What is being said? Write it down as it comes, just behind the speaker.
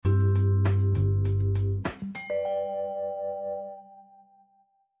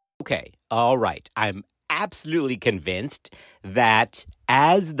Okay, all right. I'm absolutely convinced that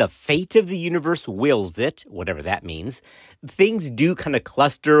as the fate of the universe wills it, whatever that means, things do kind of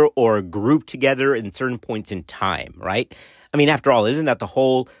cluster or group together in certain points in time, right? I mean, after all, isn't that the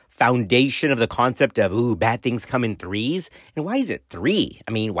whole foundation of the concept of, bad things come in threes? And why is it 3?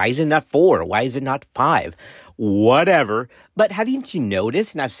 I mean, why is it not 4? Why is it not 5? Whatever. But haven't you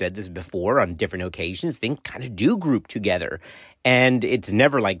noticed, and I've said this before on different occasions, things kind of do group together. And it's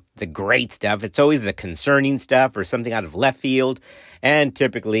never like the great stuff. It's always the concerning stuff or something out of left field. And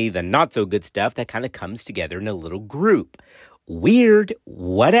typically the not so good stuff that kind of comes together in a little group. Weird,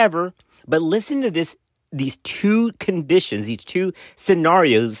 whatever. But listen to these two conditions, these two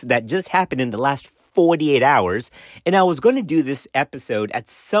scenarios that just happened in the last 48 hours. And I was going to do this episode at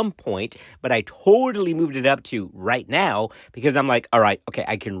some point, but I totally moved it up to right now because I'm like, all right, okay,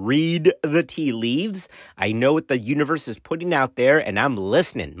 I can read the tea leaves. I know what the universe is putting out there and I'm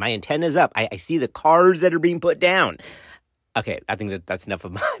listening. My antenna's up. I see the cards that are being put down. Okay, I think that's enough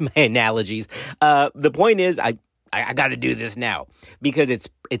of my analogies. The point is I got to do this now because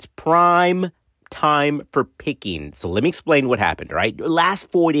it's prime time for picking. So let me explain what happened, all right? Last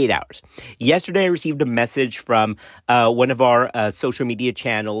 48 hours. Yesterday, I received a message from one of our social media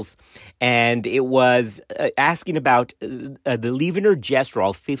channels, and it was asking about the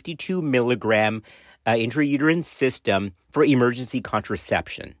Levonorgestrel 52 milligram intrauterine system for emergency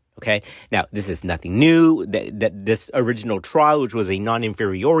contraception. Okay. Now, this is nothing new. That this original trial, which was a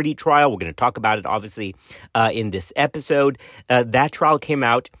non-inferiority trial, we're going to talk about it, obviously, in this episode. That trial came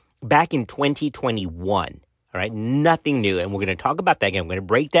out back in 2021, all right? Nothing new, and we're going to talk about that again. We're going to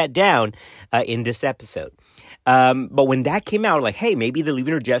break that down in this episode. But when that came out, like, hey, maybe the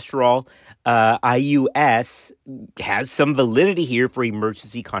Levonorgestrel IUS has some validity here for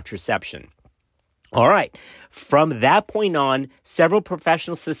emergency contraception. All right. From that point on, several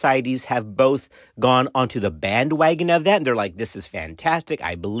professional societies have both gone onto the bandwagon of that. And they're like, this is fantastic.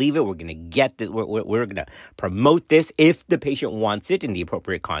 I believe it. We're going to get this. We're going to promote this if the patient wants it in the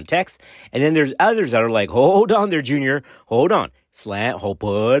appropriate context. And then there's others that are like, hold on there, Junior. Hold on.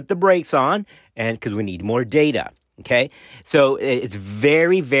 Put the brakes on. And because we need more data. Okay. So it's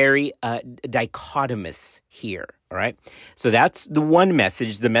very, very dichotomous here. All right. So that's the one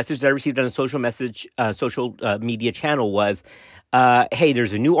message. The message that I received on a social media channel was, hey,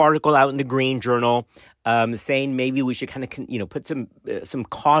 there's a new article out in the Green Journal saying maybe we should kind of, put some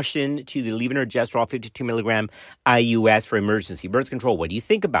caution to the Levonorgestrel 52 milligram IUS for emergency birth control. What do you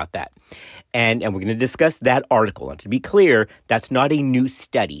think about that? And we're going to discuss that article. And to be clear, that's not a new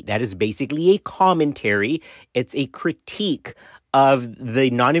study. That is basically a commentary. It's a critique of the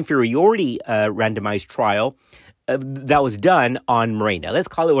non-inferiority randomized trial that was done on Mirena. Let's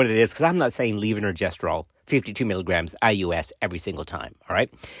call it what it is, because I'm not saying Levonorgestrel 52 milligrams IUS every single time, all right?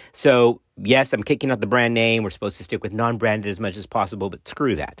 So, yes, I'm kicking out the brand name. We're supposed to stick with non-branded as much as possible, but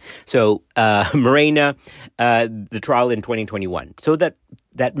screw that. So, Mirena, the trial in 2021. So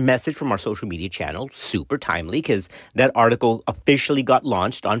that message from our social media channel, super timely, because that article officially got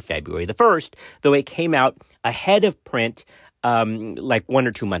launched on February the 1st, though it came out ahead of print like 1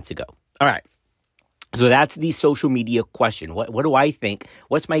 or 2 months ago. All right. So that's the social media question. What do I think?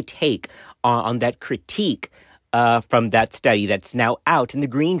 What's my take on that critique from that study that's now out in the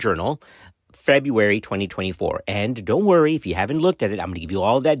Green Journal, February 2024? And don't worry, if you haven't looked at it, I'm going to give you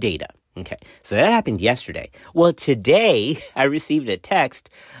all that data. Okay, so that happened yesterday. Well, today I received a text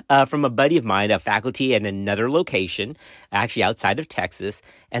from a buddy of mine, a faculty at another location, actually outside of Texas,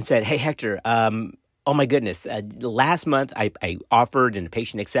 and said, hey, Hector, oh my goodness, last month I offered and the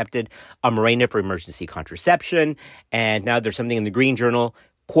patient accepted a Mirena for emergency contraception, and now there's something in the Green Journal,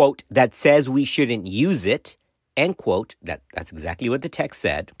 quote, that says we shouldn't use it, end quote. That's exactly what the text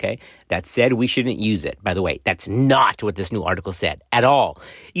said, okay? That said we shouldn't use it. By the way, that's not what this new article said at all.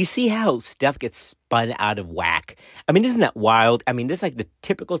 You see how stuff gets spun out of whack? I mean, isn't that wild? I mean, this is like the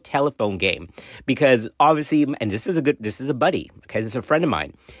typical telephone game, because obviously, and this is a buddy, okay? This is a friend of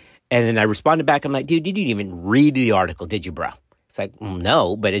mine. And then I responded back. I'm like, dude, you didn't even read the article, did you, bro? It's like,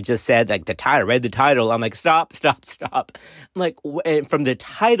 no, but it just said like the title. I read the title. I'm like, stop. I'm like, from the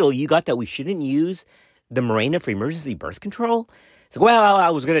title, you got that we shouldn't use the Mirena for emergency birth control? It's like, well, I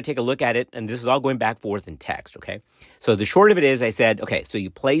was going to take a look at it, and this is all going back forth in text, okay? So the short of it is I said, okay, so you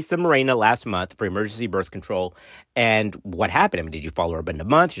placed the Mirena last month for emergency birth control, and what happened? I mean, did you follow up in a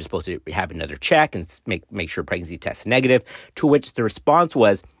month? You're supposed to have another check and make sure pregnancy test is negative, to which the response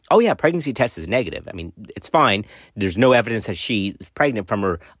was, oh yeah, pregnancy test is negative. I mean, it's fine. There's no evidence that she's pregnant from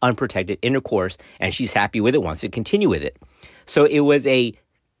her unprotected intercourse, and she's happy with it, wants to continue with it. So it was a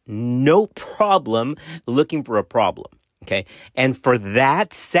no problem looking for a problem. Okay. And for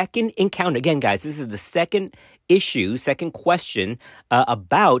that second encounter, again, guys, this is the second question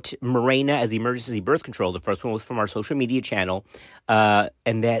about Mirena as emergency birth control. The first one was from our social media channel,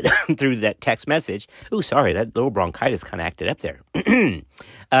 and then through that text message. Oh, sorry, that little bronchitis kind of acted up there.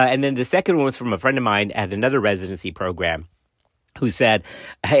 And then the second one was from a friend of mine at another residency program who said,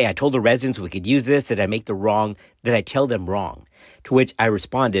 hey, I told the residents we could use this. Did I tell them wrong? To which I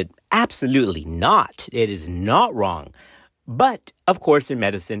responded, absolutely not. It is not wrong. But, of course, in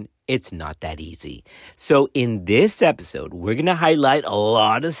medicine, it's not that easy. So in this episode, we're going to highlight a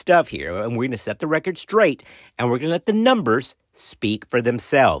lot of stuff here, and we're going to set the record straight, and we're going to let the numbers speak for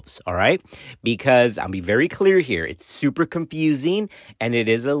themselves, all right? Because I'll be very clear here. It's super confusing, and it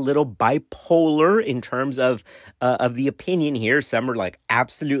is a little bipolar in terms of the opinion here. Some are like,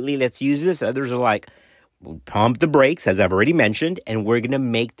 absolutely, let's use this. Others are like, pump the brakes, as I've already mentioned, and we're going to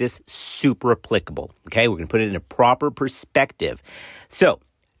make this super applicable, okay? We're going to put it in a proper perspective. So,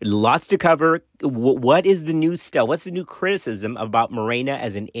 lots to cover. What is the new stuff? What's the new criticism about Mirena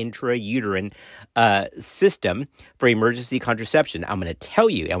as an intrauterine system for emergency contraception? I'm going to tell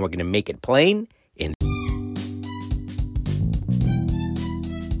you, and we're going to make it plain in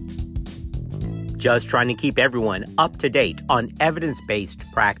just trying to keep everyone up to date on evidence-based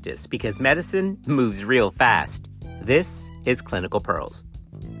practice because medicine moves real fast. This is Clinical Pearls.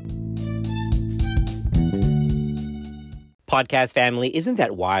 Podcast family, isn't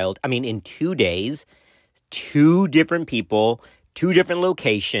that wild? I mean, in 2 days, 2 different people, 2 different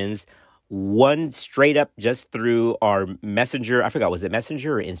locations, one straight up just through our messenger. I forgot, was it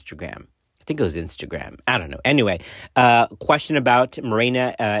messenger or Instagram? I think it was Instagram. I don't know. Anyway, question about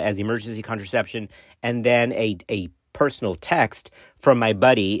Mirena as emergency contraception, and then a personal text from my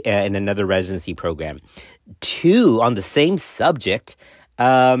buddy in another residency program. 2 on the same subject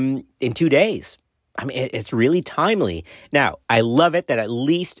in 2 days. I mean, it's really timely. Now, I love it that at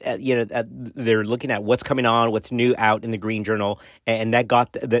least, they're looking at what's coming on, what's new out in the Green Journal, and that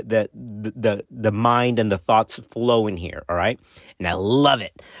got the mind and the thoughts flowing here, all right? And I love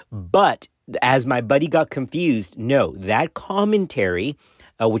it. But as my buddy got confused, no, that commentary,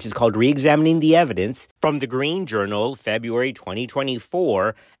 which is called Reexamining the Evidence, from the Green Journal, February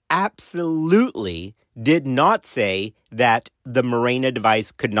 2024, absolutely did not say that the Mirena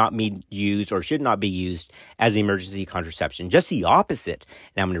device could not be used or should not be used as emergency contraception. Just the opposite.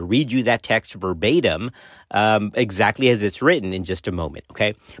 And I'm going to read you that text verbatim, exactly as it's written in just a moment,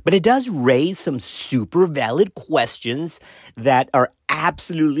 okay? But it does raise some super valid questions that are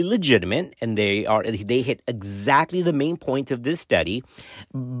absolutely legitimate, and they hit exactly the main point of this study,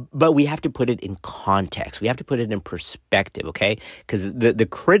 but we have to put it in context. We have to put it in perspective, okay? Because the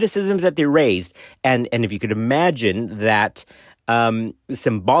criticisms that they raised, and if you could imagine that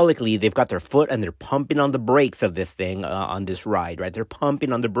symbolically, they've got their foot and they're pumping on the brakes of this thing on this ride, right? They're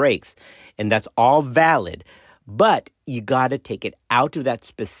pumping on the brakes, and that's all valid. But you got to take it out of that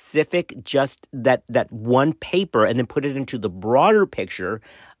specific, just that one paper, and then put it into the broader picture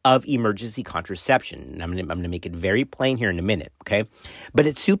of emergency contraception. And I'm going to make it very plain here in a minute, okay? But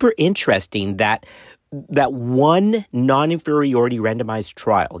it's super interesting that one non-inferiority randomized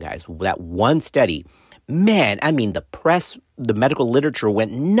trial, guys, that one study, man, I mean, the press, the medical literature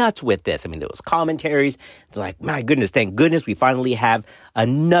went nuts with this. I mean, there was commentaries. They're like, my goodness, thank goodness we finally have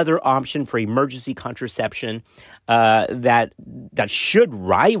another option for emergency contraception that should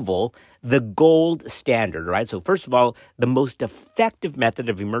rival the gold standard, right? So first of all, the most effective method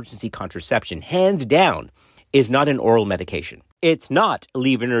of emergency contraception, hands down, is not an oral medication. It's not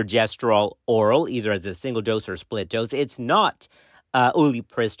levonorgestrel oral, either as a single dose or split dose. It's not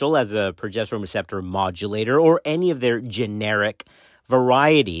ulipristal as a progesterone receptor modulator or any of their generic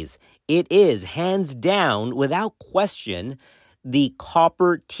varieties. It is, hands down, without question, the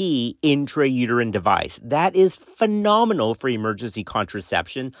CopperT intrauterine device. That is phenomenal for emergency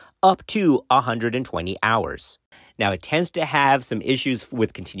contraception up to 120 hours. Now, it tends to have some issues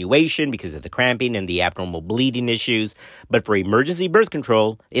with continuation because of the cramping and the abnormal bleeding issues, but for emergency birth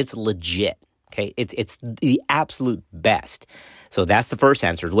control, it's legit. Okay, it's the absolute best. So that's the first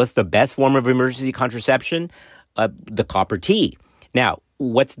answer. What's the best form of emergency contraception? The CopperT. Now,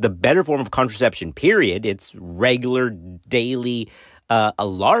 what's the better form of contraception, period? It's regular, daily, a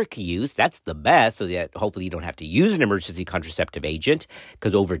LARC use. That's the best, so that hopefully you don't have to use an emergency contraceptive agent,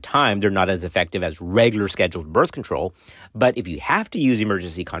 because over time, they're not as effective as regular scheduled birth control. But if you have to use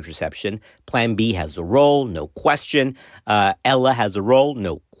emergency contraception, Plan B has a role, no question. Ella has a role,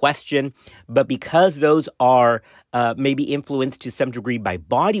 no question. But because those are maybe influenced to some degree by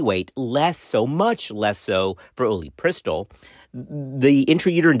body weight, much less so for ulipristal, the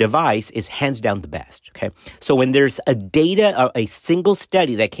intrauterine device is hands down the best, okay? So when there's a single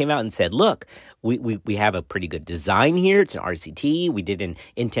study that came out and said, look, we have a pretty good design here. It's an RCT. We did an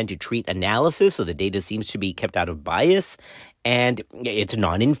intent to treat analysis, so the data seems to be kept out of bias, and it's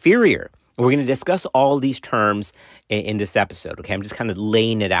non-inferior. We're going to discuss all these terms in this episode, okay? I'm just kind of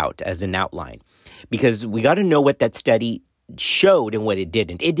laying it out as an outline because we got to know what that study showed and what it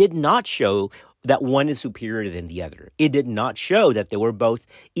didn't. It did not show that one is superior than the other. It did not show that they were both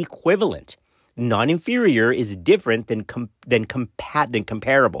equivalent. Non-inferior is different than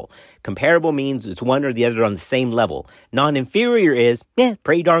comparable. Comparable means it's one or the other on the same level. Non-inferior is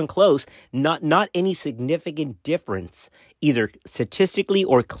pretty darn close. Not any significant difference, either statistically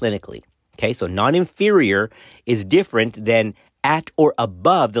or clinically. Okay, so non-inferior is different than at or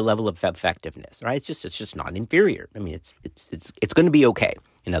above the level of effectiveness. Right? It's just non-inferior. I mean, it's going to be okay.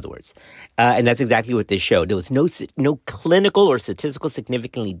 In other words, and that's exactly what this showed. There was no clinical or statistical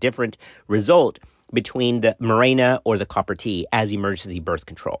significantly different result between the Mirena or the CopperT as emergency birth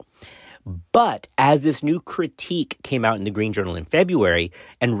control. But as this new critique came out in the Green Journal in February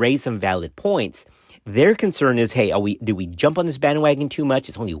and raised some valid points, their concern is, hey, do we jump on this bandwagon too much?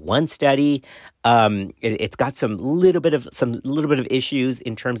 It's only one study. It's got some little bit of issues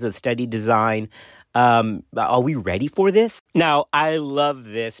in terms of study design. Are we ready for this? Now, I love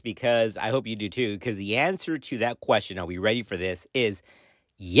this because I hope you do too, because the answer to that question, are we ready for this, is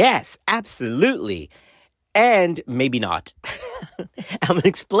yes, absolutely. And maybe not. I'm going to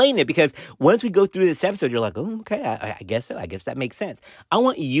explain it because once we go through this episode, you're like, oh, okay, I guess so. I guess that makes sense. I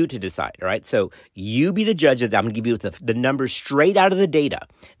want you to decide, all right? So you be the judge of that. I'm going to give you the numbers straight out of the data,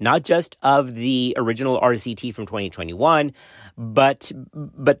 not just of the original RCT from 2021, but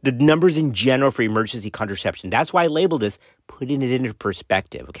the numbers in general for emergency contraception. That's why I labeled this, putting it into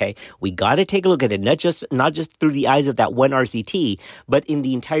perspective, okay? We got to take a look at it, not just through the eyes of that one RCT, but in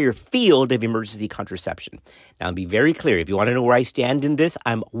the entire field of emergency contraception. Now, I'll be very clear. If you want to know where I stand in this,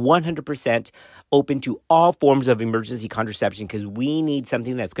 I'm 100% open to all forms of emergency contraception because we need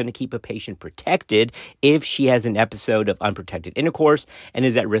something that's going to keep a patient protected if she has an episode of unprotected intercourse and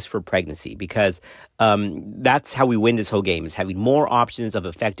is at risk for pregnancy, because that's how we win this whole game, is having more options of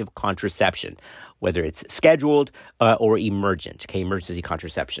effective contraception, whether it's scheduled or emergent, okay, emergency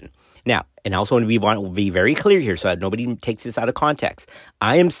contraception. Now, and I also want to be very clear here so that nobody takes this out of context.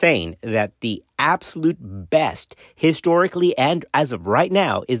 I am saying that the absolute best historically and as of right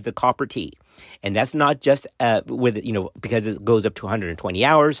now is the CopperT. And that's not just because it goes up to 120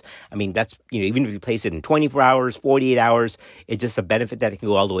 hours. I mean, that's, even if you place it in 24 hours, 48 hours, it's just a benefit that it can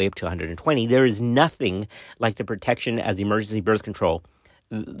go all the way up to 120. There is nothing like the protection as emergency birth control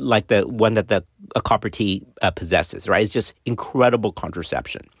like the one that the CopperT possesses, right? It's just incredible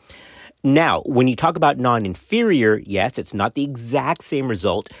contraception. Now, when you talk about non-inferior, yes, it's not the exact same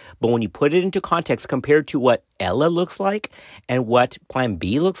result, but when you put it into context compared to what Ella looks like and what Plan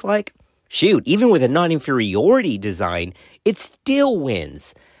B looks like, shoot, even with a non-inferiority design, it still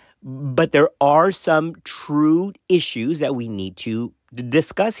wins. But there are some true issues that we need to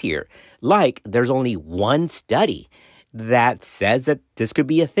discuss here. Like, there's only one study that says that this could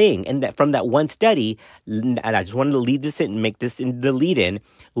be a thing. And that from that one study, and I just wanted to lead this in and make this in the lead in,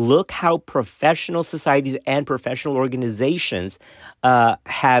 look how professional societies and professional organizations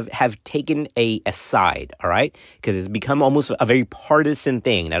have taken a side, all right? Because it's become almost a very partisan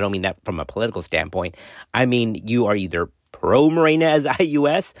thing. And I don't mean that from a political standpoint. I mean, you are either pro-Mirena as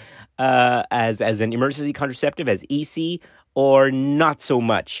IUS, as an emergency contraceptive, as EC, or not so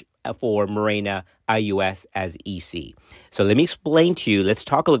much for Mirena IUS as EC. So let me explain to you, let's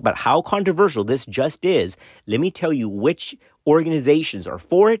talk a little about how controversial this just is. Let me tell you which organizations are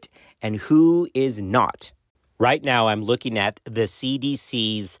for it and who is not. Right now, I'm looking at the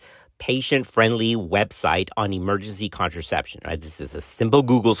CDC's patient-friendly website on emergency contraception. Right? This is a simple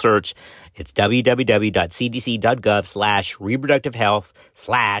Google search. It's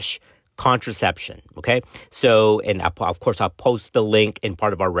www.cdc.gov/reproductive-health/contraception. Okay. So, and of course, I'll post the link in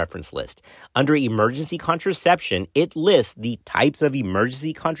part of our reference list. Under emergency contraception, it lists the types of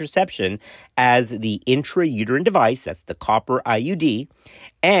emergency contraception as the intrauterine device, that's the Copper IUD,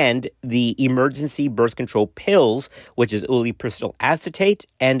 and the emergency birth control pills, which is ulipristal acetate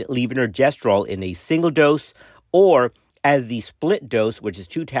and levonorgestrel in a single dose, or as the split dose, which is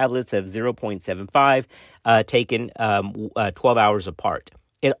 2 tablets of 0.75 taken 12 hours apart.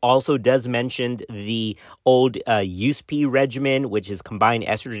 It also does mention the old USP regimen, which is combined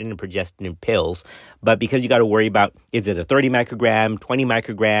estrogen and progestin pills. But because you got to worry about, is it a 30 microgram, 20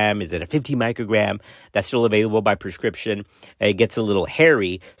 microgram, is it a 50 microgram? That's still available by prescription. It gets a little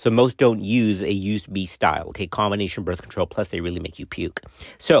hairy, so most don't use a USP style, okay, combination birth control, plus they really make you puke.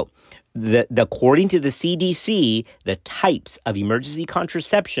 So, according to the CDC, the types of emergency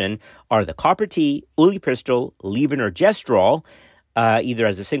contraception are the CopperT, ulipristal, levonorgestrel, either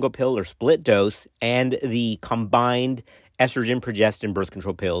as a single pill or split dose, and the combined estrogen, progestin, birth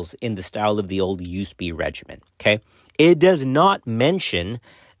control pills in the style of the old USP regimen, okay? It does not mention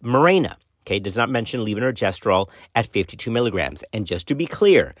Mirena, okay? It does not mention levonorgestrel at 52 milligrams. And just to be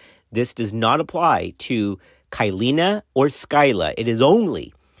clear, this does not apply to Kyleena or Skyla. It is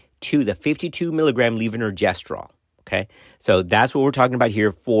only to the 52 milligram levonorgestrel, okay? So that's what we're talking about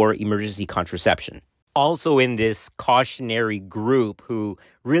here for emergency contraception. Also in this cautionary group who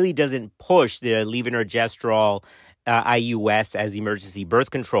really doesn't push the levonorgestrel IUS as emergency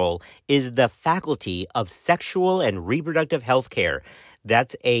birth control is the Faculty of Sexual and Reproductive Health Care.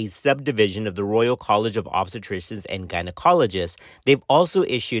 That's a subdivision of the Royal College of Obstetricians and Gynecologists. They've also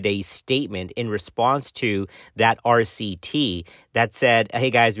issued a statement in response to that RCT that said,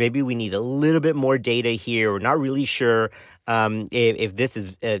 hey guys, maybe we need a little bit more data here. We're not really sure if this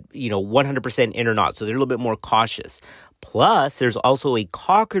is 100% in or not. So they're a little bit more cautious. Plus, there's also a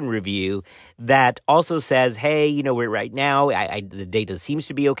Cochrane review that also says, hey, we're right now, the data seems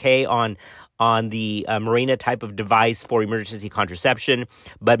to be okay on the Mirena type of device for emergency contraception,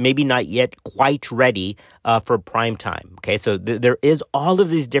 but maybe not yet quite ready for prime time. Okay, so there is all of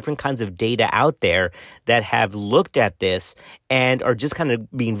these different kinds of data out there that have looked at this and are just kind of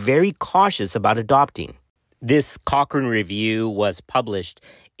being very cautious about adopting. This Cochrane review was published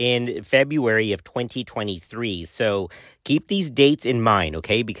in February of 2023. So keep these dates in mind,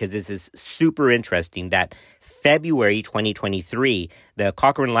 okay? Because this is super interesting that February 2023, the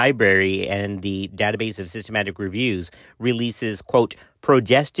Cochrane Library and the Database of Systematic Reviews releases, quote,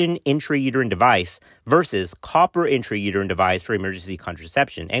 progestin intrauterine device versus copper intrauterine device for emergency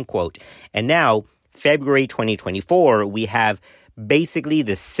contraception, end quote. And now, February 2024, we have basically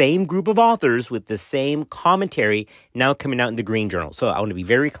the same group of authors with the same commentary now coming out in the Green Journal. So I want to be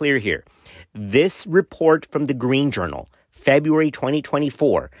very clear here. This report from the Green Journal, February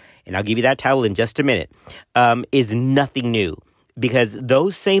 2024, and I'll give you that title in just a minute, is nothing new because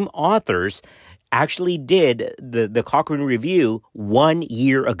those same authors actually did the Cochrane review 1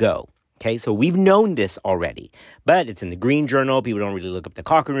 year ago. Okay, so we've known this already, but it's in the Green Journal. People don't really look up the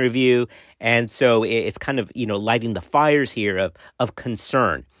Cochrane review. And so it's kind of, lighting the fires here of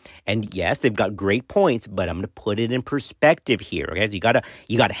concern. And yes, they've got great points, but I'm going to put it in perspective here. Okay, so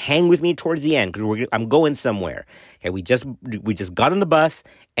you gotta hang with me towards the end because I'm going somewhere. Okay, we just got on the bus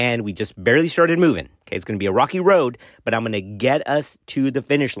and we just barely started moving. Okay, it's going to be a rocky road, but I'm going to get us to the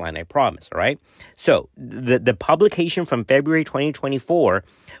finish line. I promise. All right. So the publication from February 2024,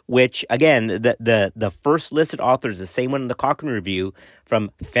 which again the first listed author is the same one in the Cochrane review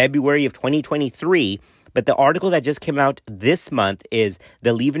from February of 2023. But the article that just came out this month is the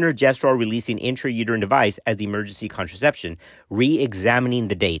levonorgestrel releasing intrauterine device as emergency contraception, re-examining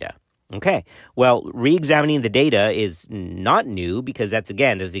the data. Okay, well, re-examining the data is not new because that's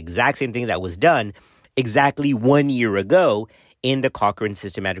the exact same thing that was done exactly 1 year ago in the Cochrane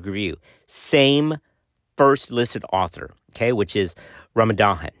Systematic Review. Same first listed author, okay, which is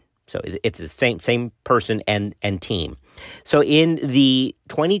Ramadahan. So it's the same person and team. So in the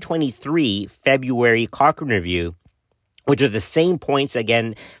 2023 February Cochrane Review, which are the same points,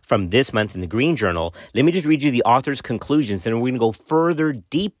 again, from this month in the Green Journal, let me just read you the author's conclusions, and we're going to go further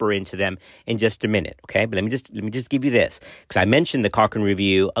deeper into them in just a minute, okay? But let me just give you this, because I mentioned the Cochrane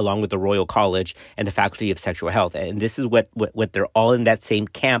Review along with the Royal College and the Faculty of Sexual Health, and this is what they're all in that same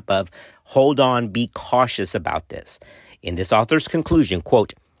camp of, hold on, be cautious about this. In this author's conclusion,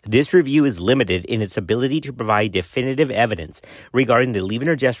 quote, this review is limited in its ability to provide definitive evidence regarding the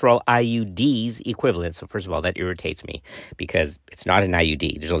levonorgestrel IUD's equivalent. So first of all, that irritates me because it's not an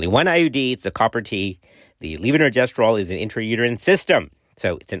IUD. There's only one IUD. It's the CopperT. The levonorgestrel is an intrauterine system.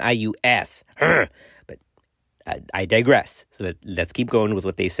 So it's an IUS. But I digress. So let's keep going with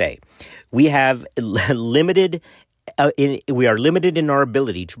what they say. We have limited... we are limited in our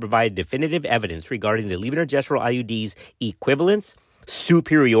ability to provide definitive evidence regarding the levonorgestrel IUD's equivalence,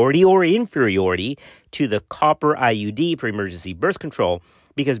 superiority or inferiority to the copper IUD for emergency birth control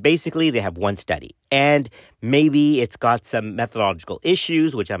because basically they have one study and maybe it's got some methodological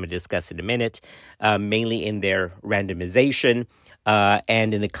issues, which I'm going to discuss in a minute, mainly in their randomization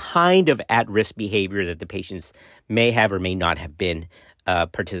and in the kind of at-risk behavior that the patients may have or may not have been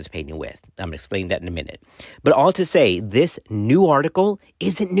participating with. I'm going to explain that in a minute. But all to say, this new article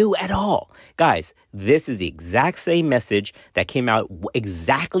isn't new at all. Guys, this is the exact same message that came out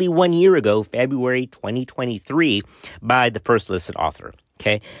exactly 1 year ago, February 2023, by the first listed author.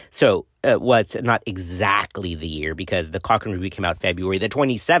 Okay, so it's not exactly the year because the Cochrane Review came out February the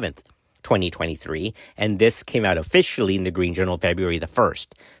 27th, 2023, and this came out officially in the Green Journal February the 1st,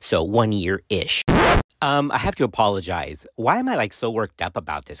 so 1 year-ish. I have to apologize. Why am I so worked up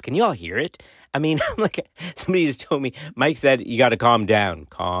about this? Can you all hear it? I mean, somebody just told me, Mike said, you got to calm down.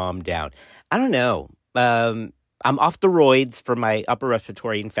 Calm down. I don't know. I'm off the roids for my upper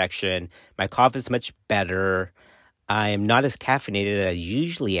respiratory infection. My cough is much better. I'm not as caffeinated as I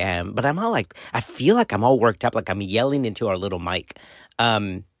usually am, but I'm all I feel like I'm all worked up, like I'm yelling into our little mic.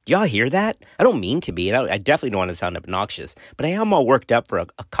 Do y'all hear that? I don't mean to be. I definitely don't want to sound obnoxious, but I am all worked up for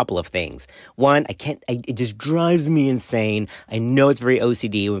a couple of things. One, it just drives me insane. I know it's very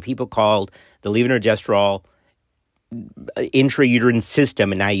OCD when people called the levonorgestrel intrauterine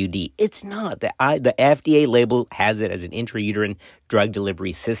system an IUD. It's not. The FDA label has it as an intrauterine drug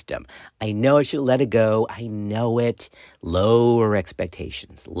delivery system. I know I should let it go. I know it. Lower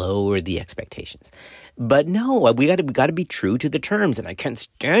expectations. Lower the expectations. But no, we got to be true to the terms, and I can't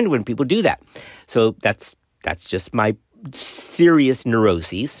stand when people do that. So that's just my serious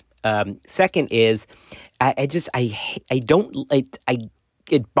neuroses. Second is, it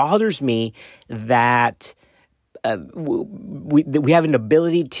bothers me that we have an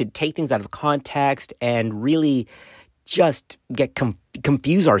ability to take things out of context and really just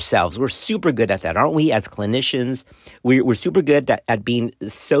confuse ourselves. We're super good at that, aren't we? As clinicians, we're super good at being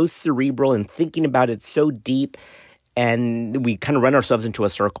so cerebral and thinking about it so deep, and we kind of run ourselves into a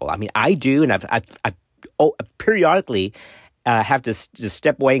circle. I mean, I do, and I periodically have to just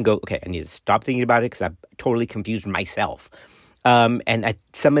step away and go, okay, I need to stop thinking about it because I'm totally confused myself. And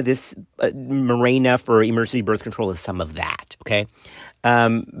some of this Mirena for emergency birth control is some of that, okay?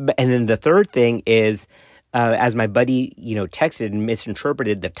 And then the third thing is, as my buddy, texted and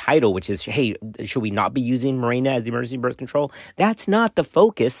misinterpreted the title, which is, hey, should we not be using Mirena as emergency birth control? That's not the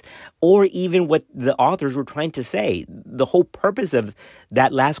focus or even what the authors were trying to say. The whole purpose of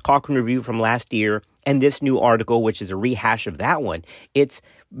that last Cochrane review from last year and this new article, which is a rehash of that one, it's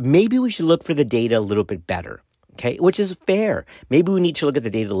maybe we should look for the data a little bit better. Okay, which is fair. Maybe we need to look at the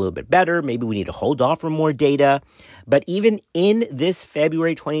data a little bit better. Maybe we need to hold off for more data. But even in this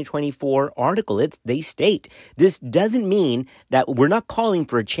February 2024 article, they state this doesn't mean that we're not calling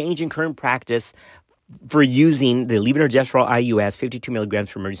for a change in current practice for using the Levonorgestrel IUS 52 milligrams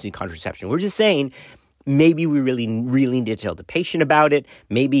for emergency contraception. We're just saying maybe we really need to tell the patient about it.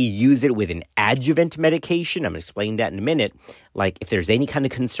 Maybe use it with an adjuvant medication. I'm going to explain that in a minute. Like if there's any kind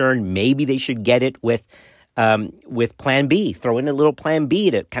of concern, maybe they should get it with Plan B, throw in a little Plan B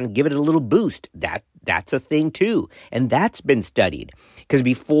to kind of give it a little boost. That's a thing too. And that's been studied. Because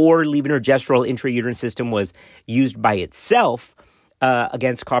before levonorgestrel intrauterine system was used by itself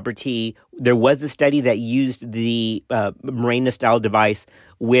against Copper T, there was a study that used the Mirena-style device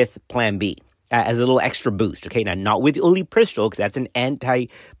with Plan B as a little extra boost. Okay, now not with ulipristal, because that's an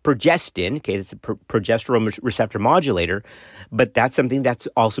anti-progestin. Okay, it's a progesterone receptor modulator, but that's something that's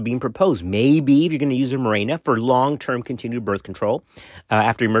also being proposed. Maybe if you're going to use a Mirena for long-term continued birth control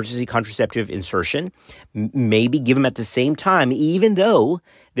after emergency contraceptive insertion, maybe give them at the same time, even though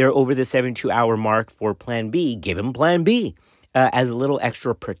they're over the 72-hour mark for Plan B, give them Plan B. As a little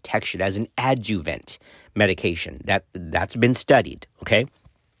extra protection, as an adjuvant medication. That's been studied, okay?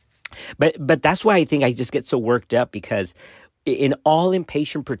 But that's why I think I just get so worked up, because in all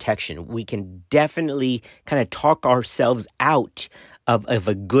inpatient protection, we can definitely kind of talk ourselves out of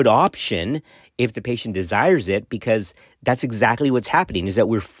a good option if the patient desires it, because that's exactly what's happening, is that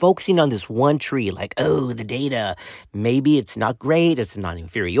we're focusing on this one tree, like, oh, the data, maybe it's not great, it's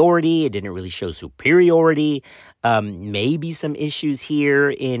non-inferiority, it didn't really show superiority, maybe some issues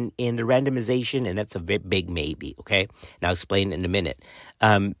here in the randomization, and that's a big maybe, okay? And I'll explain in a minute.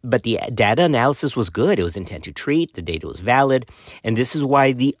 But the data analysis was good. It was intent to treat. The data was valid. And this is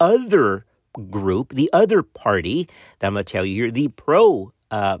why the other group, the other party that I'm going to tell you here, the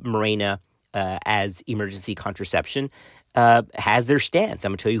pro-Mirena as emergency contraception, has their stance.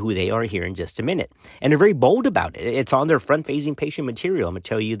 I'm going to tell you who they are here in just a minute. And they're very bold about it. It's on their front-facing patient material. I'm going to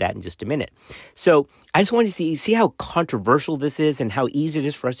tell you that in just a minute. So I just want to see how controversial this is and how easy it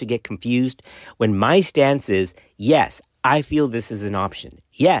is for us to get confused when my stance is, yes, I feel this is an option.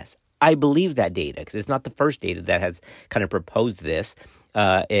 Yes, I believe that data, because it's not the first data that has kind of proposed this.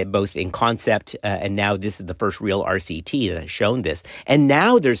 both in concept and now this is the first real RCT that has shown this. And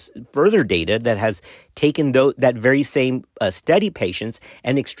now there's further data that has taken that very same study patients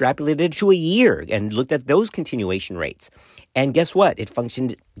and extrapolated it to a year and looked at those continuation rates. And guess what? It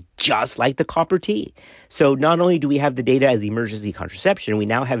functioned just like the CopperT. So not only do we have the data as emergency contraception, we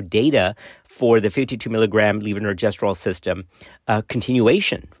now have data for the 52 milligram levonorgestrel system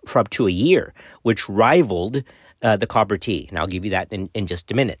continuation for up to a year, which rivaled the CopperT. And I'll give you that in just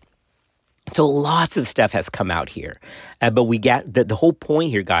a minute. So lots of stuff has come out here. But we get the whole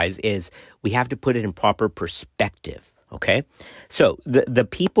point here, guys, is we have to put it in proper perspective. Okay? So the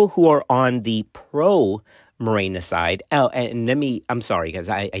people who are on the pro Mirena side. Oh, and I'm sorry, guys,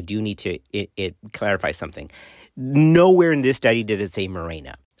 I do need to clarify something. Nowhere in this study did it say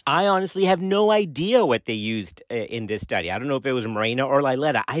Mirena. I honestly have no idea what they used in this study. I don't know if it was Mirena or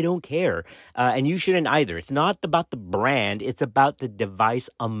Liletta. I don't care. And you shouldn't either. It's not about the brand. It's about the device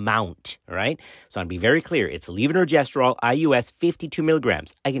amount, all right? So I'll be very clear. It's Levonorgestrel IUS 52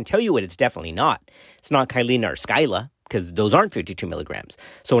 milligrams. I can tell you what it's definitely not. It's not Kyleena or Skyla, because those aren't 52 milligrams.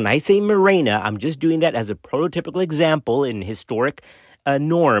 So when I say Mirena, I'm just doing that as a prototypical example in historic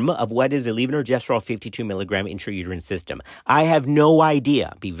norm of what is a levonorgestrel 52 milligram intrauterine system. I have no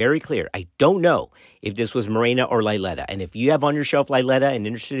idea. Be very clear. I don't know if this was Mirena or Liletta. And if you have on your shelf Liletta and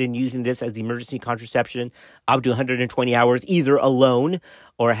interested in using this as emergency contraception up to 120 hours, either alone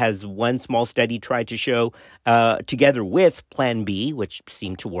or has one small study tried to show together with Plan B, which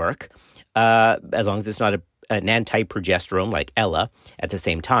seemed to work, as long as it's not an anti-progesterone like Ella at the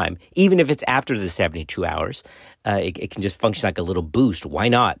same time, even if it's after the 72 hours, it can just function like a little boost. Why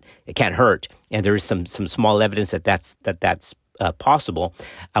not? It can't hurt. And there is some small evidence that's possible.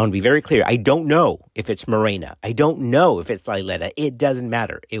 I want to be very clear. I don't know if it's Mirena. I don't know if it's Liletta. It doesn't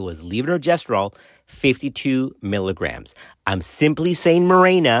matter. It was levonorgestrel 52 milligrams. I'm simply saying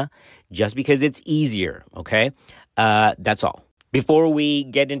Mirena just because it's easier, okay? That's all. Before we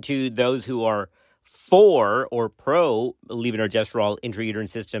get into those who are for or pro levonorgestrel intrauterine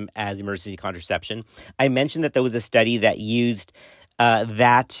system as emergency contraception, I mentioned that there was a study that used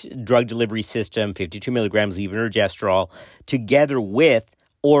that drug delivery system, 52 milligrams levonorgestrel, together with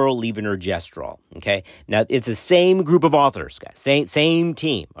oral levonorgestrel. Okay, now it's the same group of authors, guys, same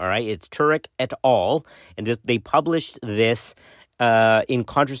team. All right, it's Turek et al. And they published this in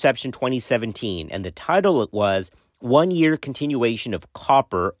Contraception 2017, and the title was 1 year continuation of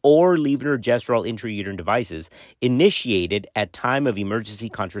copper or levonorgestrel intrauterine devices initiated at time of emergency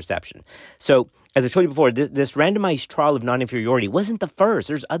contraception. So, as I told you before, this randomized trial of non-inferiority wasn't the first.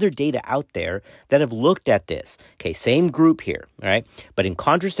 There's other data out there that have looked at this. Okay, same group here, all right? But in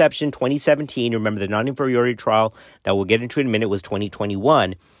Contraception 2017, remember the non-inferiority trial that we'll get into in a minute was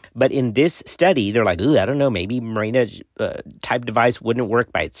 2021. But in this study, they're like, I don't know, maybe Mirena type device wouldn't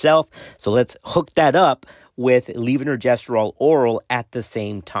work by itself. So let's hook that up with levonorgestrel oral at the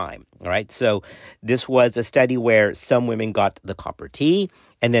same time, all right? So this was a study where some women got the CopperT,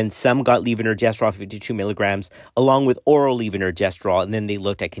 and then some got levonorgestrel 52 milligrams along with oral levonorgestrel, and then they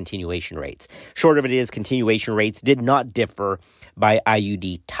looked at continuation rates. Short of it is continuation rates did not differ by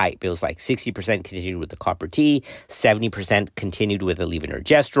IUD type. It was like 60% continued with the CopperT, 70% continued with the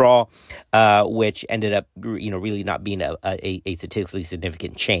levonorgestrel, which ended up, really not being a statistically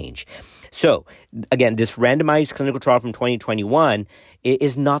significant change. So, again, this randomized clinical trial from 2021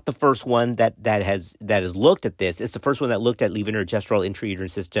 is not the first one that has looked at this. It's the first one that looked at levonorgestrel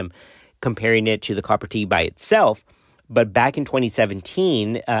intrauterine system, comparing it to the CopperT by itself. But back in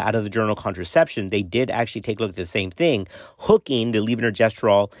 2017, out of the journal Contraception, they did actually take a look at the same thing, hooking the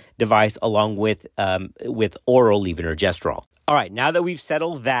levonorgestrel device along with oral levonorgestrel. All right, now that we've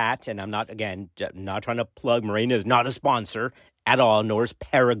settled that, and I'm not trying to plug, Mirena is not a sponsor at all, nor is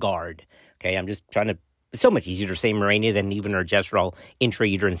Paragard. Okay, I'm just trying to, it's so much easier to say Mirena than levonorgestrel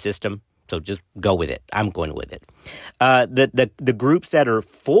intrauterine system. So just go with it. I'm going with it. The groups that are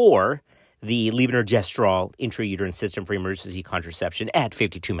for the levonorgestrel intrauterine system for emergency contraception at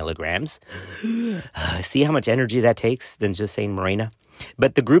 52 milligrams. See how much energy that takes than just saying Mirena?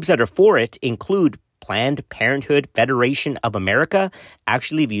 But the groups that are for it include Planned Parenthood Federation of America.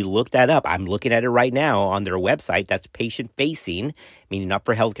 Actually, if you look that up, I'm looking at it right now on their website. That's patient-facing, meaning not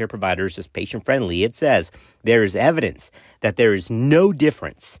for healthcare providers, just patient-friendly. It says there is evidence that there is no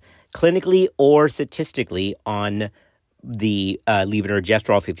difference clinically or statistically on the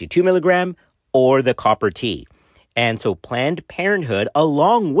levonorgestrel 52 milligram or the CopperT. And so Planned Parenthood,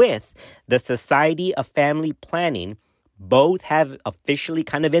 along with the Society of Family Planning, both have officially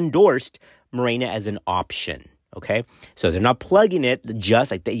kind of endorsed Mirena as an option, okay? So they're not plugging it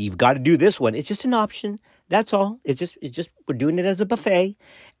just like that. You've got to do this one. It's just an option. That's all. It's just we're doing it as a buffet,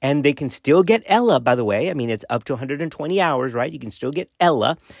 and they can still get Ella, by the way. I mean, it's up to 120 hours, right? You can still get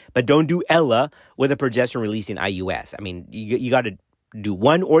Ella, but don't do Ella with a progesterone-releasing IUS. I mean, you got to do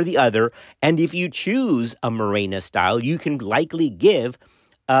one or the other, and if you choose a Mirena style, you can likely give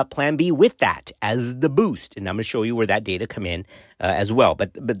Plan B with that as the boost, and I'm going to show you where that data come in as well.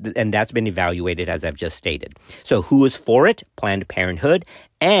 But that's been evaluated as I've just stated. So who is for it? Planned Parenthood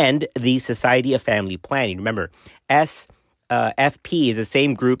and the Society of Family Planning. Remember, FP is the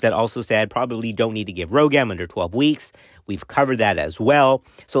same group that also said probably don't need to give RhoGAM under 12 weeks. We've covered that as well.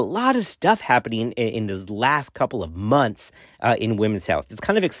 So a lot of stuff happening in the last couple of months in women's health. It's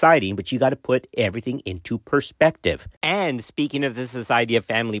kind of exciting, but you got to put everything into perspective. And speaking of the Society of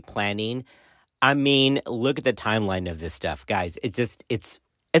Family Planning, I mean, look at the timeline of this stuff, guys.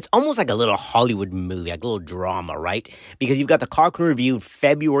 It's almost like a little Hollywood movie, like a little drama, right? Because you've got the Cochrane Review,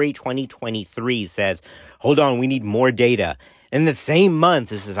 February 2023 says, hold on, we need more data. And the same month,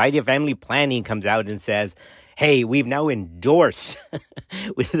 the Society of Family Planning comes out and says, hey, we've now endorsed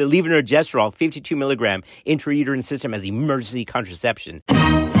with the Levonorgestrel 52 milligram intrauterine system as emergency contraception.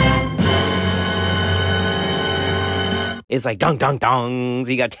 It's like dong, dong, dong.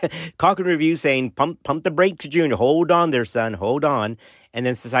 So you got Cochrane Review saying, pump the brakes, Junior. Hold on there, son. Hold on. And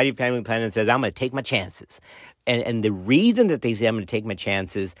then Society of Family Planning says, I'm going to take my chances. And the reason that they say I'm going to take my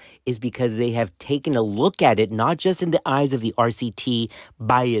chances is because they have taken a look at it, not just in the eyes of the RCT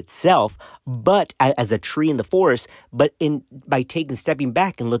by itself, but as a tree in the forest, but by stepping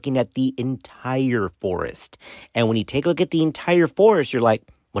back and looking at the entire forest. And when you take a look at the entire forest, you're like,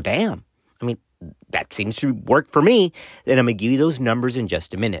 well, damn. I mean, that seems to work for me. And I'm going to give you those numbers in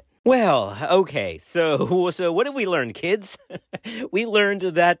just a minute. Well, okay. So what did we learn, kids? We learned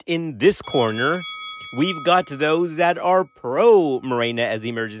that in this corner, we've got those that are pro-Mirena as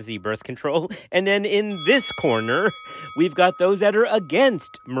emergency birth control. And then in this corner, we've got those that are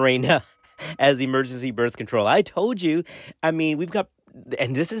against Mirena as emergency birth control. I told you. I mean, we've got,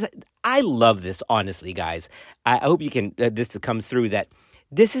 and I love this, honestly, guys. I hope you can, this comes through that.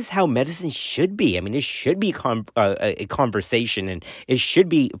 This is how medicine should be. I mean, it should be a conversation, and it should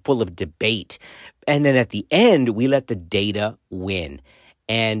be full of debate. And then at the end, we let the data win.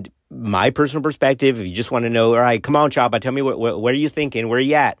 And my personal perspective, if you just want to know, all right, come on, Chapa, tell me what are you thinking? Where are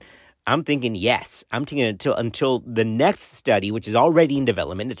you at? I'm thinking yes. I'm thinking until the next study, which is already in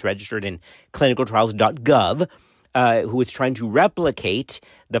development. It's registered in clinicaltrials.gov. Who is trying to replicate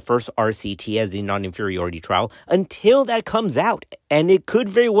the first RCT as the non-inferiority trial until that comes out. And it could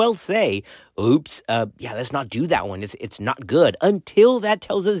very well say, oops, let's not do that one. It's not good until that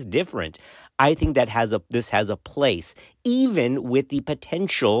tells us different. I think that this has a place, even with the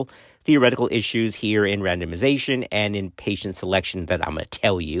potential theoretical issues here in randomization and in patient selection that I'm going to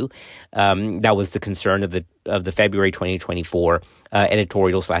tell you. That was the concern of the February 2024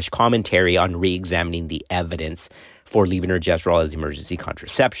 editorial/commentary on re-examining the evidence for levonorgestrel as emergency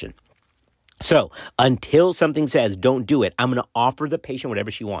contraception. So until something says don't do it, I'm going to offer the patient whatever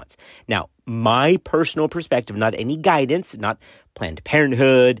she wants. Now, my personal perspective, not any guidance, not Planned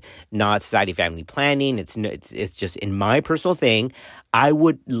Parenthood, not Society of Family Planning. It's just in my personal thing. I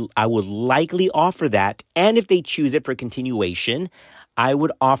would likely offer that, and if they choose it for continuation, I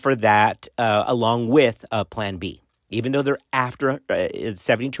would offer that along with Plan B, even though they're after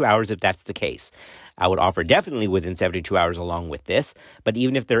 72 hours, if that's the case. I would offer definitely within 72 hours along with this. But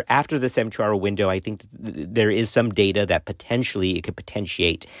even if they're after the 72-hour window, I think there is some data that potentially it could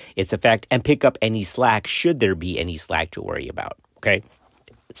potentiate its effect and pick up any slack, should there be any slack to worry about. Okay?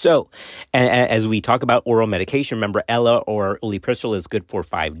 So, as we talk about oral medication, remember Ella or ulipristal is good for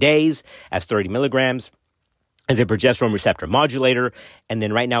 5 days as 30 milligrams. As a progesterone receptor modulator. And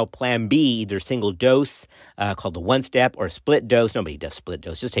then right now, Plan B, either single dose called the one-step or split dose. Nobody does split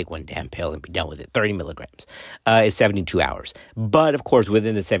dose. Just take one damn pill and be done with it. 30 milligrams is 72 hours. But, of course,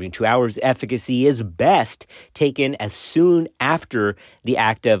 within the 72 hours, efficacy is best taken as soon after the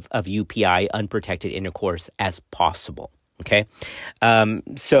act of UPI, unprotected intercourse, as possible. Okay,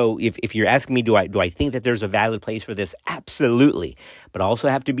 so if you're asking me, do I think that there's a valid place for this? Absolutely, but also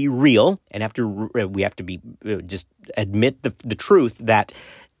have to be real and we have to be just admit the truth that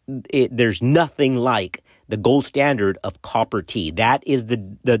there's nothing like the gold standard of Copper T. That is the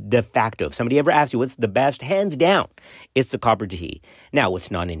de facto. If somebody ever asks you what's the best, hands down, it's the Copper T. Now, what's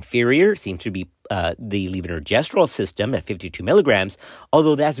non-inferior seems to be the levonorgestrel system at 52 milligrams,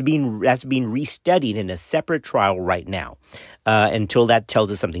 although that's being restudied in a separate trial right now. Until that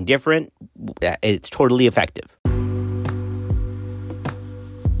tells us something different, it's totally effective.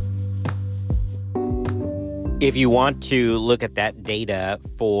 If you want to look at that data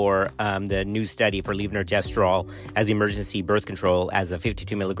for the new study for levonorgestrel as emergency birth control as a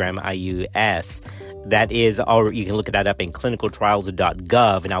 52 milligram IUS, that is, or you can look that up in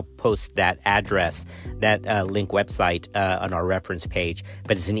clinicaltrials.gov, and I'll post that address, that link website on our reference page.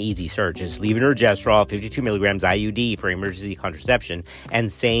 But it's an easy search. It's levonorgestrel 52 milligrams IUD for emergency contraception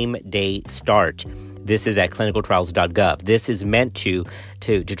and same day start. This is at clinicaltrials.gov. This is meant to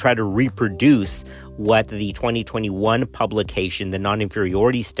try to reproduce what the 2021 publication, the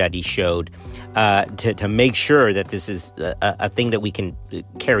non-inferiority study, showed, to make sure that this is a thing that we can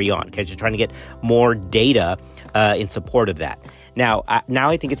carry on. Okay, so trying to get more data in support of that. Now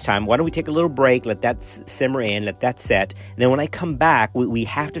I think it's time. Why don't we take a little break, let that simmer in, let that set. And then when I come back, we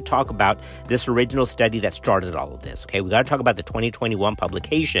have to talk about this original study that started all of this. Okay, we got to talk about the 2021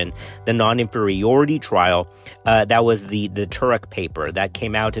 publication, the non-inferiority trial. That was the Turek paper that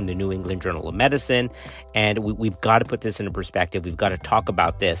came out in the New England Journal of Medicine. And we've got to put this into perspective. We've got to talk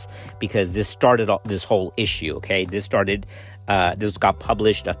about this because this started this whole issue. Okay, this got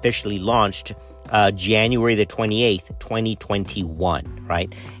published, officially launched January the 28th, 2021,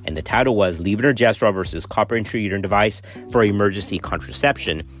 right? And the title was Levonorgestrel versus Copper Intrauterine Device for Emergency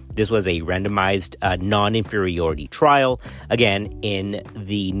Contraception. This was a randomized non-inferiority trial, again, in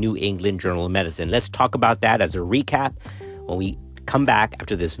the New England Journal of Medicine. Let's talk about that as a recap when we come back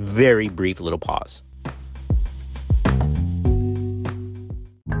after this very brief little pause.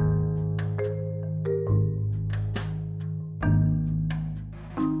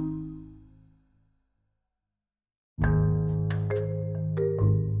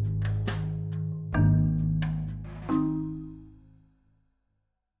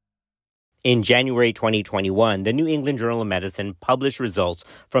 In January 2021, the New England Journal of Medicine published results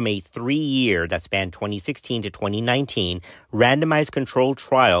from a 3-year that spanned 2016 to 2019 randomized controlled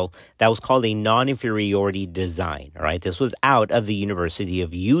trial that was called a non-inferiority design. All right, this was out of the University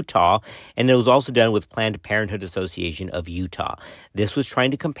of Utah, and it was also done with Planned Parenthood Association of Utah. This was trying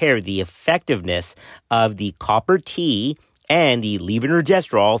to compare the effectiveness of the CopperT and the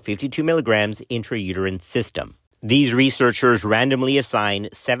levonorgestrel 52 milligrams intrauterine system. These researchers randomly assigned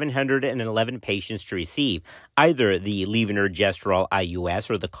 711 patients to receive either the Levonorgestrel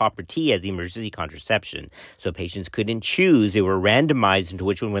IUS or the CopperT as emergency contraception. So patients couldn't choose. They were randomized into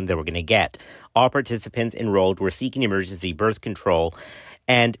which one they were going to get. All participants enrolled were seeking emergency birth control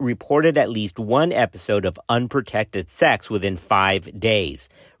and reported at least one episode of unprotected sex within 5 days.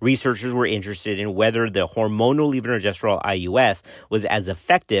 Researchers were interested in whether the hormonal levonorgestrel IUS was as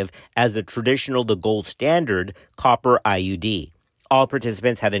effective as the gold standard copper IUD. All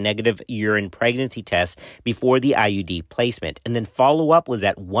participants had a negative urine pregnancy test before the IUD placement, and then follow-up was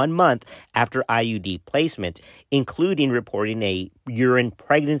at 1 month after IUD placement, including reporting a urine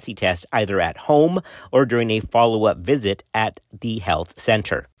pregnancy test either at home or during a follow-up visit at the health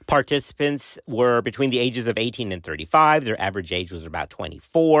center. Participants were between the ages of 18 and 35. Their average age was about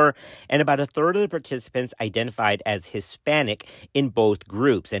 24. And about a third of the participants identified as Hispanic in both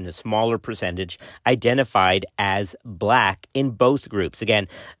groups, and a smaller percentage identified as Black in both groups. Again,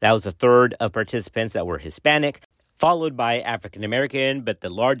 that was a third of participants that were Hispanic, followed by African American, but the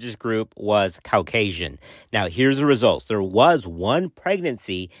largest group was Caucasian. Now, here's the results. There was one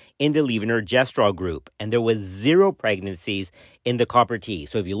pregnancy in the levonorgestrel group, and there was 0 pregnancies in the CopperT.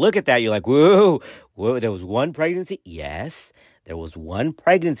 So if you look at that, you're like, whoa, there was one pregnancy? Yes, there was one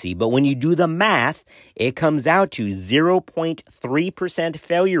pregnancy. But when you do the math, it comes out to 0.3%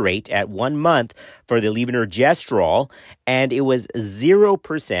 failure rate at 1 month for the levonorgestrel, and it was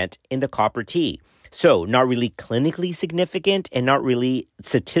 0% in the CopperT. So not really clinically significant and not really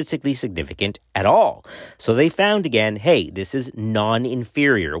statistically significant at all. So they found again, hey, this is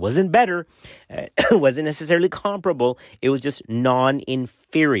non-inferior. It wasn't better. It wasn't necessarily comparable. It was just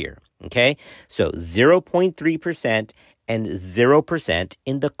non-inferior. Okay. So 0.3% and 0%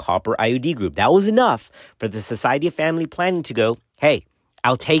 in the copper IUD group. That was enough for the Society of Family Planning to go, hey,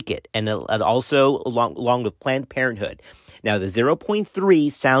 I'll take it. And also along with Planned Parenthood. Now, the 0.3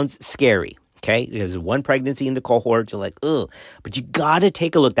 sounds scary. Okay, there's one pregnancy in the cohort. You're like, ugh. But you got to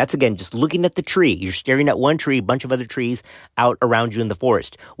take a look. That's, again, just looking at the tree. You're staring at one tree, a bunch of other trees out around you in the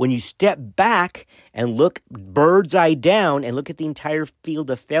forest. When you step back and look bird's eye down and look at the entire field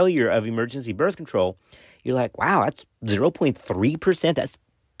of failure of emergency birth control, you're like, wow, that's 0.3%. That's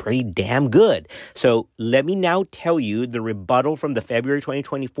pretty damn good. So let me now tell you the rebuttal from the February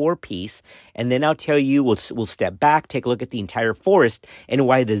 2024 piece, and then I'll tell you, we'll step back, take a look at the entire forest, and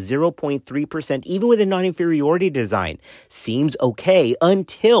why the 0.3%, even with a non-inferiority design, seems okay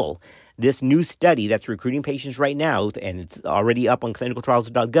until this new study that's recruiting patients right now, and it's already up on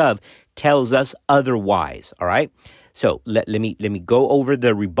clinicaltrials.gov, tells us otherwise, all right? So let me go over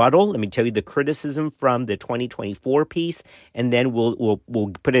the rebuttal. Let me tell you the criticism from the 2024 piece, and then we'll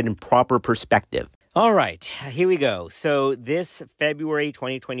put it in proper perspective. All right, here we go. So this February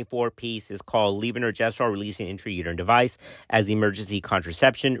 2024 piece is called Levonorgestrel Releasing Intrauterine Device as Emergency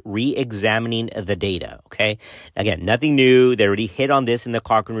Contraception, Re-Examining the Data, okay? Again, nothing new. They already hit on this in the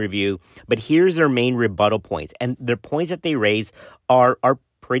Cochrane Review, but here's their main rebuttal points. And the points that they raise are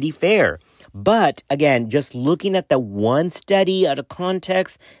pretty fair. But again, just looking at the one study out of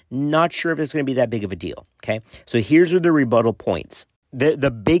context, not sure if it's going to be that big of a deal, okay? So here's the rebuttal points.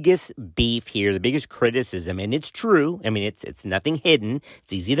 The biggest beef here, the biggest criticism, and it's true, I mean, it's nothing hidden,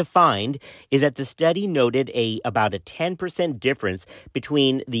 it's easy to find, is that the study noted about a 10% difference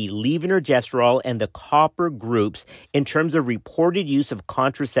between the levonorgestrel and the copper groups in terms of reported use of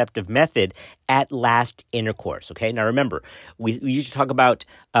contraceptive method at last intercourse, okay? Now remember, we used to talk about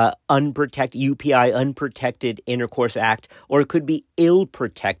unprotected, UPI, Unprotected Intercourse Act, or it could be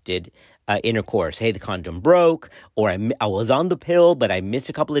ill-protected intercourse. Hey, the condom broke, or I was on the pill, but I missed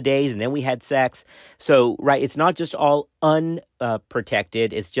a couple of days, and then we had sex. So, right, it's not just all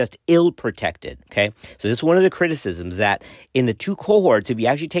unprotected, it's just ill-protected, okay? So this is one of the criticisms, that in the two cohorts, if you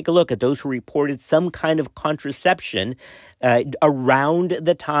actually take a look at those who reported some kind of contraception around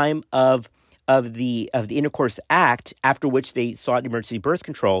the time of the Intercourse Act, after which they sought emergency birth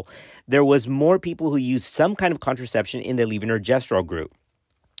control, there was more people who used some kind of contraception in the levonorgestrel group.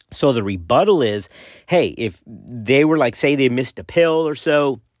 So the rebuttal is, hey, if they were like, say they missed a pill or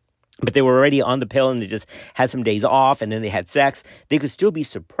so, but they were already on the pill and they just had some days off and then they had sex, they could still be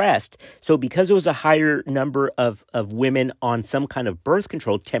suppressed. So because there was a higher number of women on some kind of birth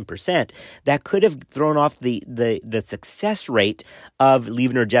control, 10%, that could have thrown off the success rate of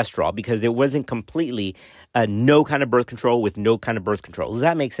levonorgestrel, because it wasn't completely no kind of birth control with no kind of birth control. Does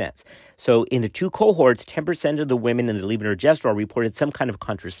that make sense? So in the two cohorts, 10% of the women in the levonorgestrel reported some kind of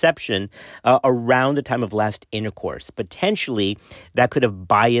contraception around the time of last intercourse. Potentially, that could have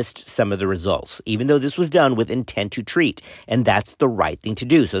biased some of the results, even though this was done with intent to treat. And that's the right thing to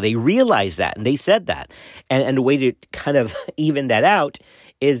do. So they realized that, and they said that. And the way to kind of even that out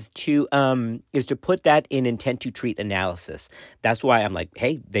is to put that in intent to treat analysis. That's why I'm like,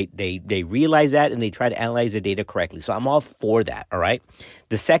 hey, they realize that and they try to analyze the data correctly. So I'm all for that, all right?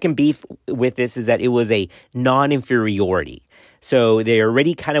 The second beef with this is that it was a non-inferiority. So they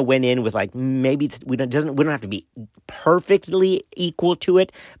already kind of went in with like, maybe we don't have to be perfectly equal to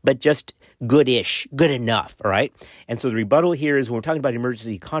it, but just good-ish, good enough, all right? And so the rebuttal here is, when we're talking about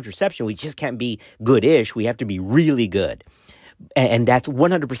emergency contraception, we just can't be good-ish. We have to be really good. And that's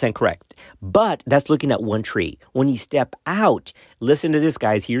 100% correct. But that's looking at one tree. When you step out, listen to this,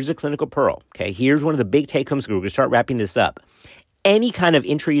 guys. Here's a clinical pearl, okay? Here's one of the big take-homes. We're going to start wrapping this up. Any kind of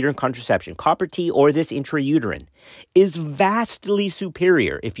intrauterine contraception, copper T or this intrauterine, is vastly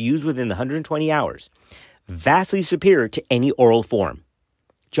superior, if used within the 120 hours, vastly superior to any oral form.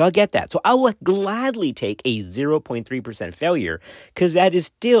 Do y'all get that? So I will gladly take a 0.3% failure, because that is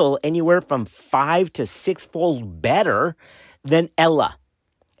still anywhere from 5 to 6-fold better than Ella.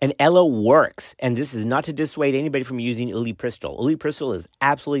 And Ella works. And this is not to dissuade anybody from using Ulipristal. Ulipristal is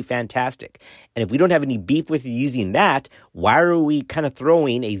absolutely fantastic. And if we don't have any beef with using that, why are we kind of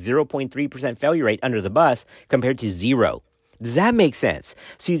throwing a 0.3% failure rate under the bus compared to 0? Does that make sense?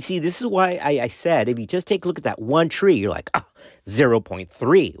 So you see, this is why I said, if you just take a look at that one tree, you're like,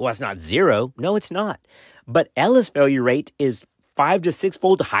 0.3. Well, it's not 0. No, it's not. But Ella's failure rate is 5 to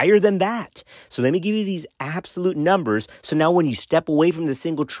 6-fold higher than that. So let me give you these absolute numbers. So now when you step away from the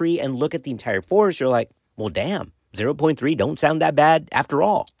single tree and look at the entire forest, you're like, well, damn, 0.3 don't sound that bad after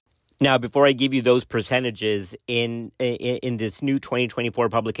all. Now, before I give you those percentages in this new 2024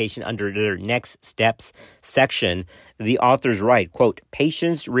 publication under their next steps section, the authors write, quote,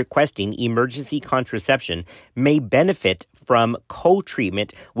 patients requesting emergency contraception may benefit from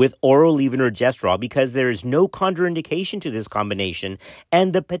co-treatment with oral levonorgestrel because there is no contraindication to this combination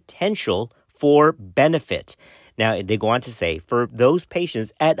and the potential for benefit. Now, they go on to say, for those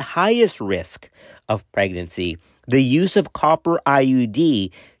patients at highest risk of pregnancy, the use of copper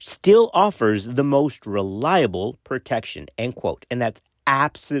IUD still offers the most reliable protection, end quote. And that's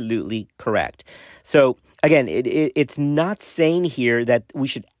absolutely correct. So again, it's not saying here that we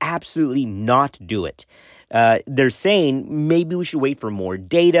should absolutely not do it. They're saying maybe we should wait for more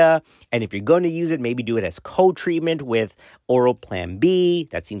data. And if you're going to use it, maybe do it as co-treatment with oral Plan B.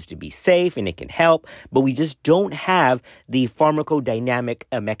 That seems to be safe and it can help. But we just don't have the pharmacodynamic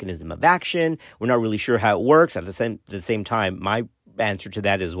mechanism of action. We're not really sure how it works. At the same time, my answer to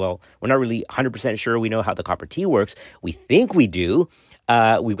that as well. We're not really 100% sure we know how the copper T works. We think we do.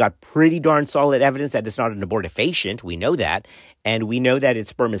 We've got pretty darn solid evidence that it's not an abortifacient. We know that. And we know that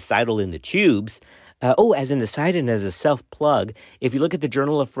it's spermicidal in the tubes. As an aside and as a self-plug, if you look at the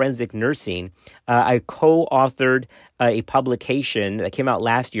Journal of Forensic Nursing, I co-authored a publication that came out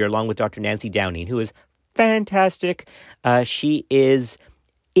last year along with Dr. Nancy Downing, who is fantastic. She is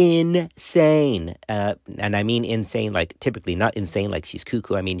insane. And I mean insane, like typically, not insane like she's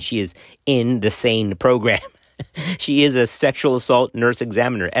cuckoo. I mean, she is in the SANE program. She is a sexual assault nurse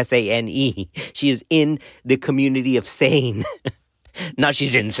examiner, SANE. She is in the community of sane. Not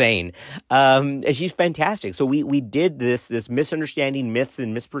she's insane. And she's fantastic. So we did this misunderstanding myths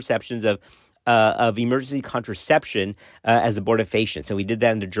and misperceptions of emergency contraception as abortifacients. And we did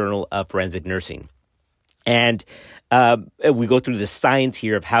that in the Journal of Forensic Nursing. And we go through the science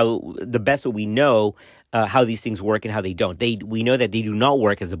here of how the best that we know how these things work and how they don't. We know that they do not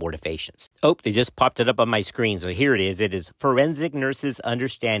work as abortifacients. Oh, they just popped it up on my screen. So here it is. It is Forensic Nurses'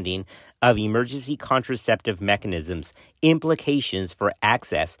 Understanding of Emergency Contraceptive Mechanisms, Implications for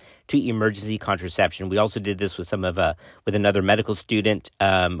Access to Emergency Contraception. We also did this with with another medical student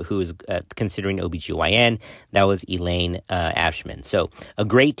who is considering OBGYN. That was Elaine Ashman. So a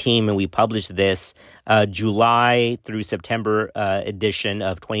great team, and we published this July through September edition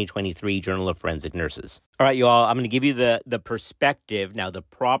of 2023 Journal of Forensic Nurses. All right, you all, I'm going to give you the perspective, now the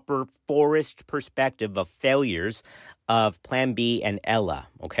proper forest perspective of failures of Plan B and Ella,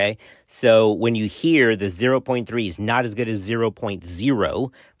 okay? So when you hear the 0.3 is not as good as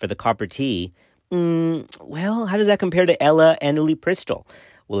 0.0 for the copper T, well, how does that compare to Ella and Ulipristol?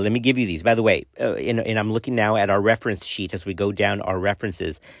 Well, let me give you these. By the way, and I'm looking now at our reference sheet as we go down our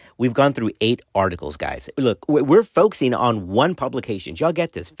references. We've gone through 8 articles, guys. Look, we're focusing on one publication. Y'all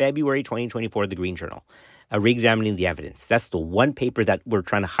get this? February 2024, the Green Journal. Reexamining the evidence. That's the one paper that we're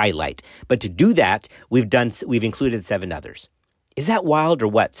trying to highlight. But to do that, we've included 7 others. Is that wild or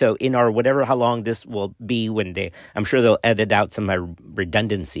what? So in our how long this will be I'm sure they'll edit out some of my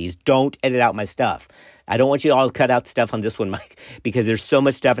redundancies. Don't edit out my stuff. I don't want you to all cut out stuff on this one, Mike, because there's so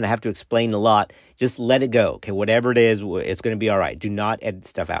much stuff and I have to explain a lot. Just let it go. Okay, whatever it is, it's going to be all right. Do not edit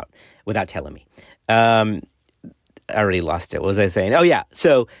stuff out without telling me. I already lost it. What was I saying? Oh, yeah.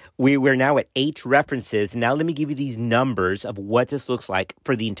 So we're now at 8 references. Now let me give you these numbers of what this looks like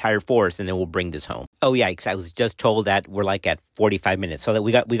for the entire forest, and then we'll bring this home. Oh, yeah. I was just told that we're like at 45 minutes, so that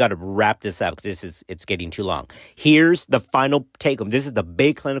we got to wrap this up. It's getting too long. Here's the final take home. This is the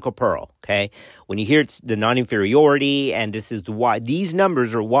big clinical pearl, okay? When you hear it's the non-inferiority, and this is why, these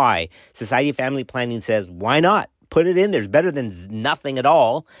numbers are why Society of Family Planning says, why not? Put it in there. It's better than nothing at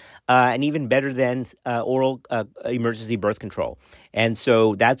all. And even better than oral emergency birth control. And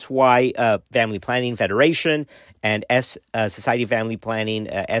so that's why Family Planning Federation and Society of Family Planning,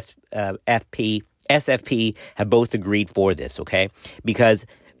 SFP, have both agreed for this, okay? Because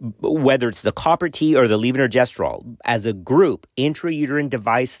whether it's the copper T or the levonorgestrel, as a group, intrauterine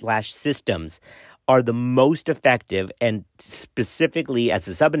device/systems are the most effective, and specifically as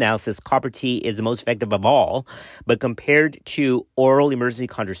a sub-analysis, copper T is the most effective of all, but compared to oral emergency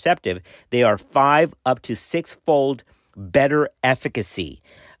contraceptive, they are 5 up to 6-fold better efficacy.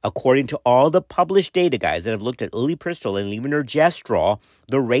 According to all the published data, guys, that have looked at Ulipristol and levonorgestrel,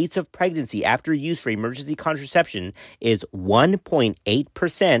 the rates of pregnancy after use for emergency contraception is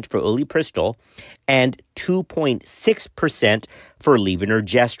 1.8% for Ulipristol and 2.6% for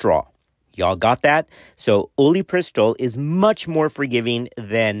levonorgestrel. Y'all got that? So Ulipristol is much more forgiving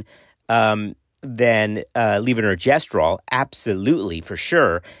than levonorgestrel, absolutely, for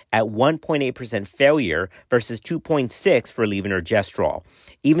sure, at 1.8% failure versus 2.6% for levonorgestrel.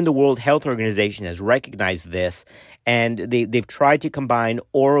 Even the World Health Organization has recognized this, and they've tried to combine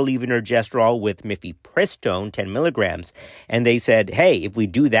oral levonorgestrel with mifepristone, 10 milligrams, and they said, hey, if we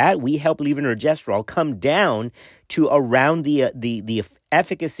do that, we help levonorgestrel come down to around the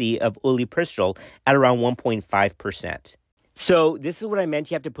efficacy of Ulipristol at around 1.5%. So this is what I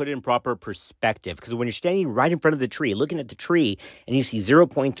meant. You have to put it in proper perspective, because when you're standing right in front of the tree, looking at the tree, and you see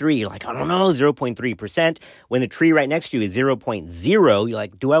 0.3, you're like, I don't know, 0.3%. When the tree right next to you is 0.0, you're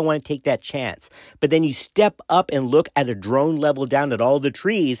like, do I want to take that chance? But then you step up and look at a drone level down at all the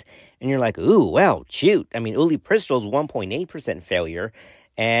trees, and you're like, ooh, well, shoot. I mean, Ulipristol's 1.8% failure,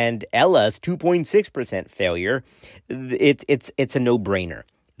 and Ella's 2.6% failure. It's a no-brainer.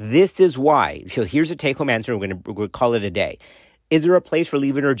 This is why. So here's a take-home answer. We're going to call it a day. Is there a place for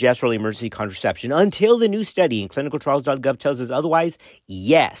levonorgestrel emergency contraception? Until the new study in clinicaltrials.gov tells us otherwise,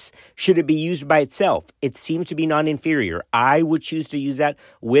 yes. Should it be used by itself? It seems to be non-inferior. I would choose to use that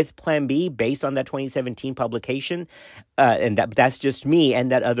with Plan B based on that 2017 publication, and that's just me and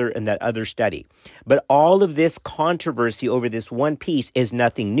that other study. But all of this controversy over this one piece is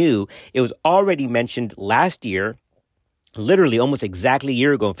nothing new. It was already mentioned last year, literally almost exactly a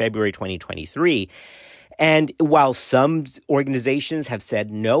year ago in February 2023. And while some organizations have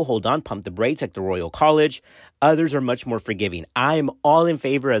said, no, hold on, pump the brakes, like the Royal College, others are much more forgiving. I am all in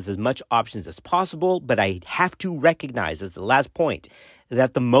favor of as much options as possible, but I have to recognize as the last point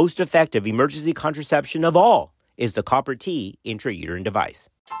that the most effective emergency contraception of all is the CopperT intrauterine device.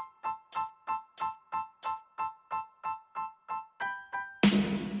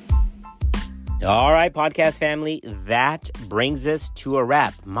 All right, podcast family, that brings us to a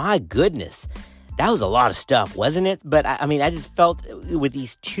wrap. My goodness. That was a lot of stuff, wasn't it? But I mean, I just felt with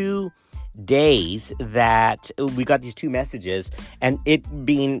these 2 days that we got these 2 messages, and it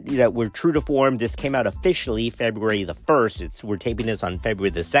being that we're true to form, this came out officially February the 1st. We're taping this on February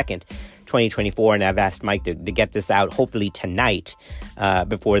the 2nd, 2024, and I've asked Mike to get this out hopefully tonight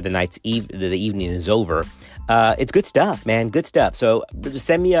before the evening is over. It's good stuff, man. Good stuff. So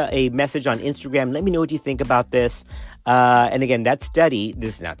send me a message on Instagram. Let me know what you think about this. And again,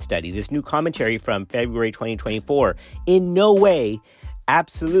 this new commentary from February 2024 in no way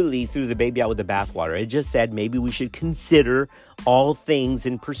absolutely threw the baby out with the bathwater. It just said maybe we should consider all things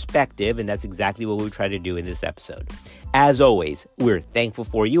in perspective, and that's exactly what we try to do in this episode. As always, we're thankful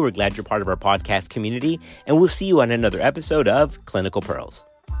for you. We're glad you're part of our podcast community, and we'll see you on another episode of Clinical Pearls.